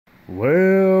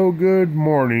Well, good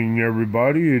morning,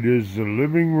 everybody. It is the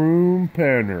Living Room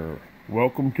Panner.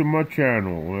 Welcome to my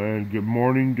channel, and good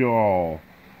morning to all.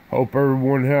 Hope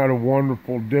everyone had a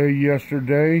wonderful day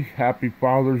yesterday. Happy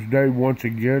Father's Day once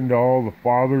again to all the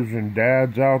fathers and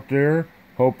dads out there.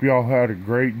 Hope y'all had a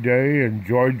great day,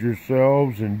 enjoyed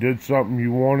yourselves, and did something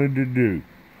you wanted to do.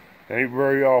 Ain't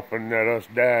very often that us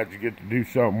dads get to do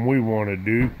something we want to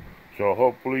do, so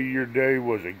hopefully your day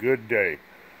was a good day.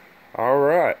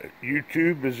 Alright,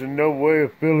 YouTube is in no way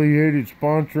affiliated,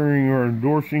 sponsoring, or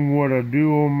endorsing what I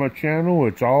do on my channel.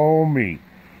 It's all me.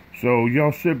 So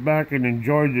y'all sit back and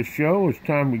enjoy the show. It's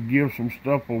time to give some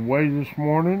stuff away this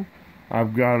morning.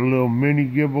 I've got a little mini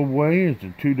giveaway. It's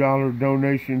a $2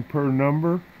 donation per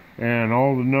number, and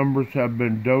all the numbers have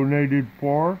been donated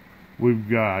for. We've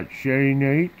got Shane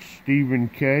H., Stephen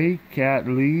K., Kat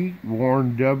Lee,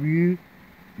 Warren W.,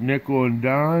 Nickel and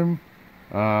Dime,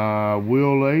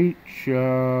 Will H,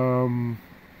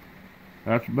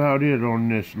 that's about it on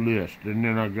this list. And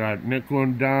then I got Nickel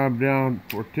and Dime down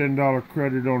for $10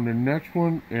 credit on the next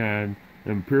one, and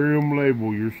Imperium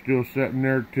Label, you're still sitting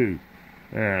there too.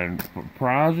 And for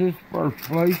prizes, first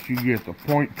place, you get the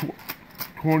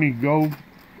 .20 gold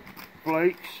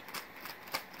flakes.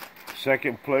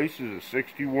 Second place is a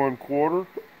 61 quarter.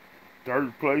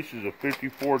 Third place is a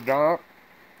 54 dime.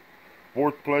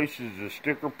 Fourth place is a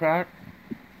sticker pack.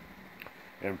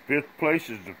 And fifth place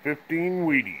is the 15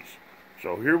 Wheaties.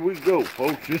 So here we go,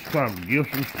 folks. It's time to give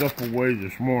some stuff away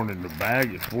this morning. The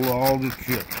bag is full of all the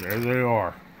chips. There they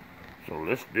are. So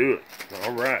let's do it.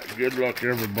 All right. Good luck,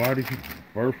 everybody.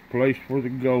 First place for the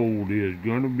gold is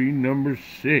going to be number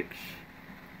 6.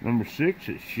 Number 6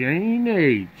 is Shane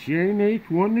H. Shane H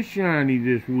won the shiny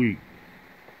this week.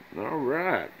 All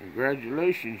right.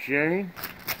 Congratulations, Shane.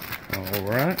 All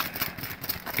right.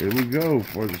 Here we go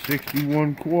for the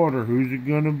 61 quarter. Who's it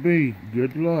going to be?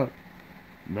 Good luck.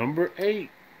 Number 8.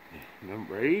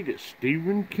 Number 8 is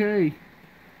Stephen K.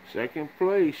 Second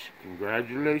place.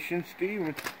 Congratulations,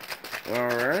 Stephen.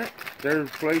 Alright.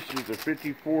 Third place is the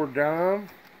 54 dime.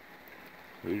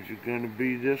 Who's it going to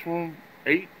be this one?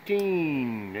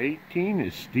 18. 18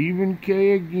 is Stephen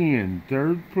K. again.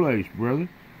 Third place, brother.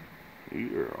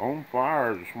 You're on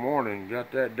fire this morning.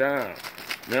 Got that dime.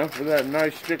 Now for that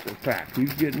nice sticker pack.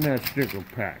 Who's getting that sticker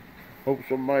pack? Hope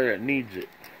somebody that needs it.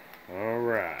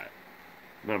 Alright.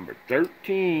 Number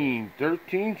 13.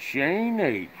 13, Shane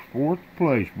H. Fourth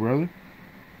place, brother.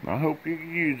 I hope you can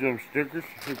use them stickers.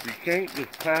 If you can't,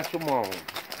 just pass them on.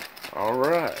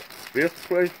 Alright. Fifth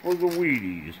place for the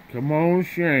Wheaties. Come on,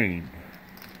 Shane.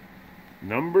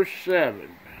 Number 7.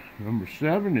 Number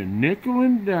 7 is Nickel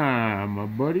and Dime. My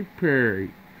buddy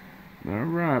Perry.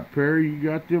 Alright, Perry, you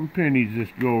got them pennies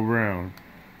this go around.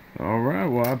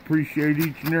 Alright, well, I appreciate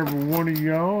each and every one of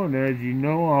y'all, and as you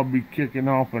know, I'll be kicking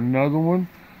off another one,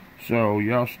 so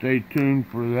y'all stay tuned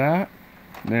for that.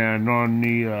 And on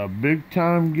the big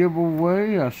time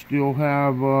giveaway, I still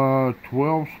have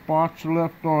 12 spots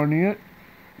left on it.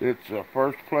 It's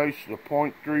first place, the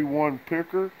 .31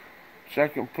 picker.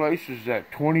 Second place is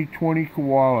that 2020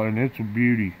 koala, and it's a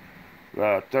beauty.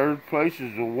 Third place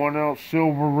is the 1 ounce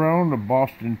silver round, the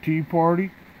Boston Tea Party.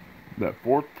 That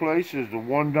fourth place is the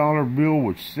 $1 bill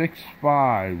with 6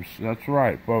 5s. That's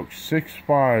right, folks, 6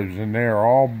 5s, and they are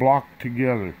all blocked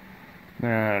together.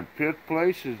 And fifth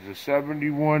place is the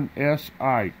 71S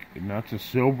Ike, and that's a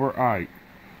silver Ike.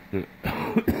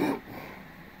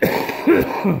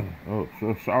 Oh,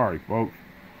 so sorry, folks.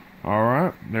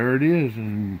 Alright, there it is.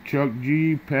 And Chuck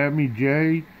G, Pammy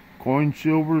J, Coin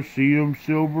Silver, CM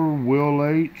Silver, Will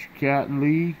H, Kat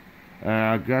Lee.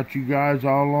 I got you guys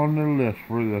all on the list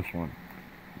for this one.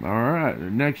 Alright, the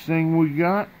next thing we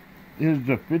got is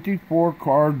the 54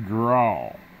 card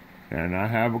draw. And I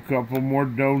have a couple more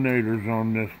donators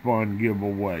on this fun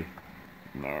giveaway.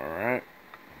 Alright,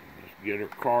 let's get our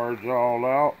cards all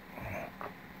out.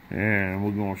 And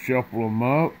we're going to shuffle them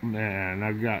up. And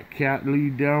I got Kat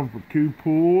Lee down for 2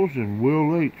 pulls and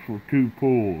Will H for 2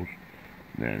 pulls.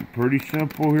 And pretty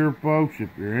simple here, folks. If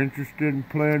you're interested in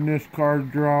playing this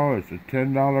card draw, it's a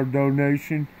 $10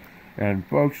 donation. And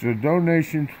folks, the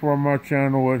donations for my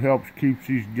channel, it helps keep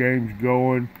these games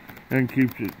going and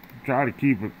try to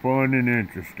keep it fun and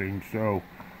interesting. So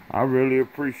I really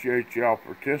appreciate y'all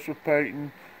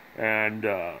participating and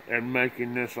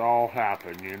making this all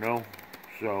happen, you know.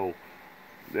 So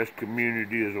this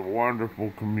community is a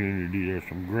wonderful community. There's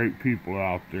some great people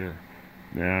out there.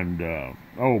 And,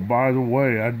 oh, by the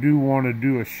way, I do want to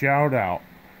do a shout out.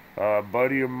 A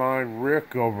buddy of mine,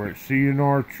 Rick, over at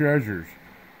C&R Treasures.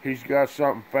 He's got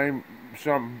something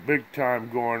big time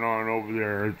going on over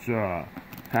there. It's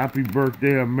Happy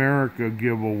Birthday America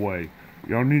giveaway.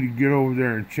 Y'all need to get over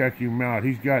there and check him out.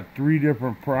 He's got 3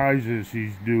 different prizes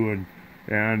he's doing,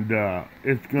 and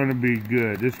it's going to be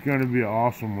good. It's going to be an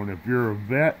awesome one. If you're a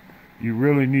vet, you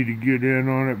really need to get in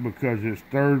on it because his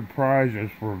 3rd prize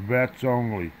is for vets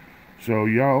only. So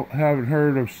y'all haven't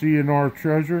heard of CNR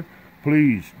Treasure?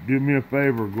 Please do me a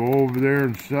favor. Go over there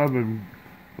and sub him,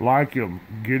 like him,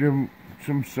 get him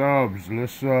some subs.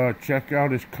 Let's check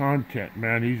out his content,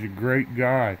 man. He's a great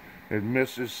guy. And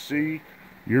Mrs. C,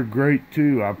 you're great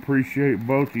too. I appreciate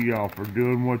both of y'all for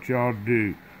doing what y'all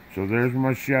do. So there's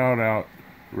my shout out,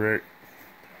 Rick.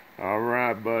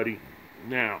 Alright, buddy.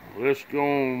 Now, let's go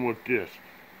on with this.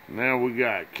 Now we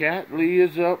got Cat Lee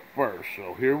is up first.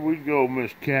 So here we go,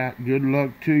 Miss Cat. Good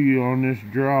luck to you on this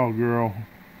draw, girl.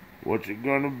 What's it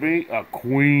gonna be? A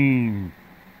queen.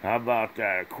 How about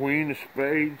that? A queen of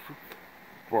spades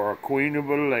for a queen of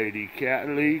a lady. Cat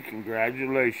Lee,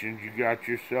 congratulations. You got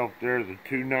yourself there the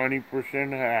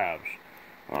 290% halves.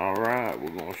 Alright,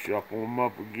 we're going to shuffle them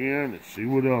up again and see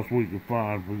what else we can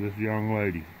find for this young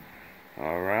lady.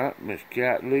 Alright, Miss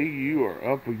Cat Lee, you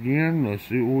are up again. Let's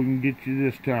see what we can get you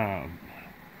this time.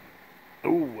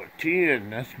 Ooh, a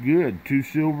 10. That's good. 2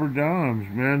 silver dimes,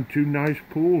 man. 2 nice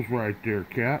pulls right there,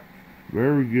 Cat.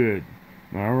 Very good.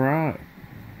 Alright.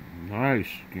 Nice.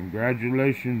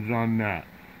 Congratulations on that.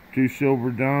 2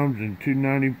 silver dimes and 2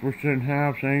 90%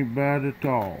 halves ain't bad at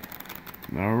all.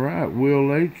 Alright,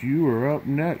 Will H, you are up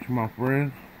next, my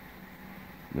friend.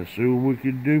 Let's see what we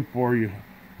can do for you.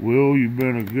 Will, you've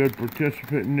been a good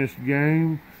participant in this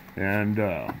game. And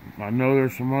I know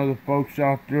there's some other folks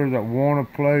out there that want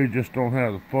to play, just don't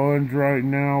have the funds right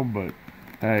now. But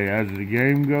hey, as the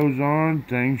game goes on,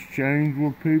 things change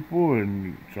with people,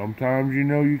 and sometimes you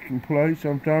know you can play,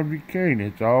 sometimes you can't.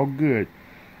 It's all good.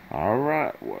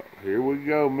 Alright, well, here we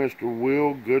go, Mr.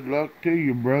 Will. Good luck to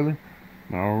you, brother.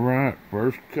 Alright,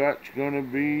 first cut's gonna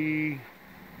be...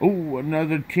 Oh,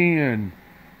 another 10.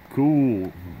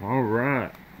 Cool.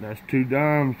 Alright, that's 2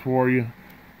 dimes for you.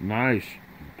 Nice.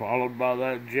 Followed by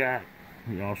that jack.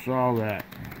 Y'all saw that.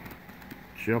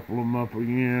 Shuffle them up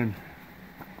again.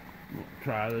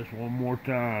 Try this one more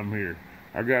time here.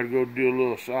 I gotta go do a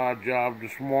little side job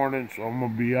this morning, so I'm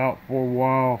gonna be out for a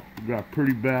while. We got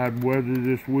pretty bad weather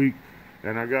this week,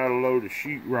 and I got a load of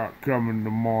sheetrock coming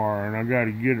tomorrow, and I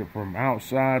gotta get it from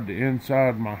outside to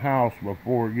inside my house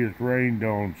before it gets rained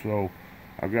on. So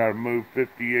I gotta move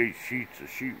 58 sheets of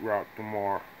sheetrock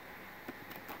tomorrow.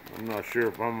 I'm not sure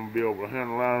if I'm gonna be able to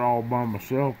handle that all by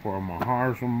myself, or I'm gonna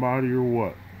hire somebody or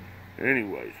what.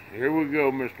 Anyways, here we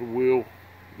go, Mr. Will.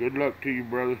 Good luck to you,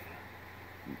 brother.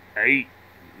 8.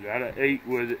 Got an 8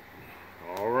 with it.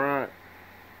 Alright.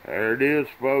 There it is,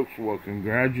 folks. Well,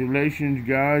 congratulations,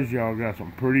 guys. Y'all got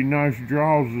some pretty nice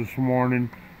draws this morning.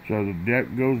 So the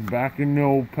deck goes back in the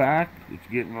old pack. It's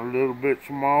getting a little bit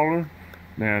smaller.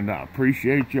 And I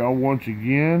appreciate y'all once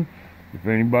again. If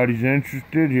anybody's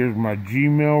interested, here's my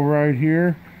Gmail right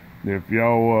here. If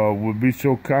y'all would be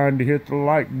so kind to hit the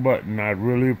like button, I'd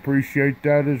really appreciate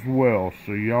that as well.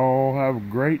 So y'all have a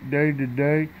great day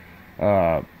today.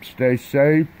 Stay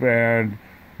safe, and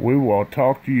we will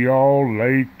talk to y'all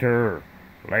later.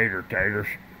 Later, taters.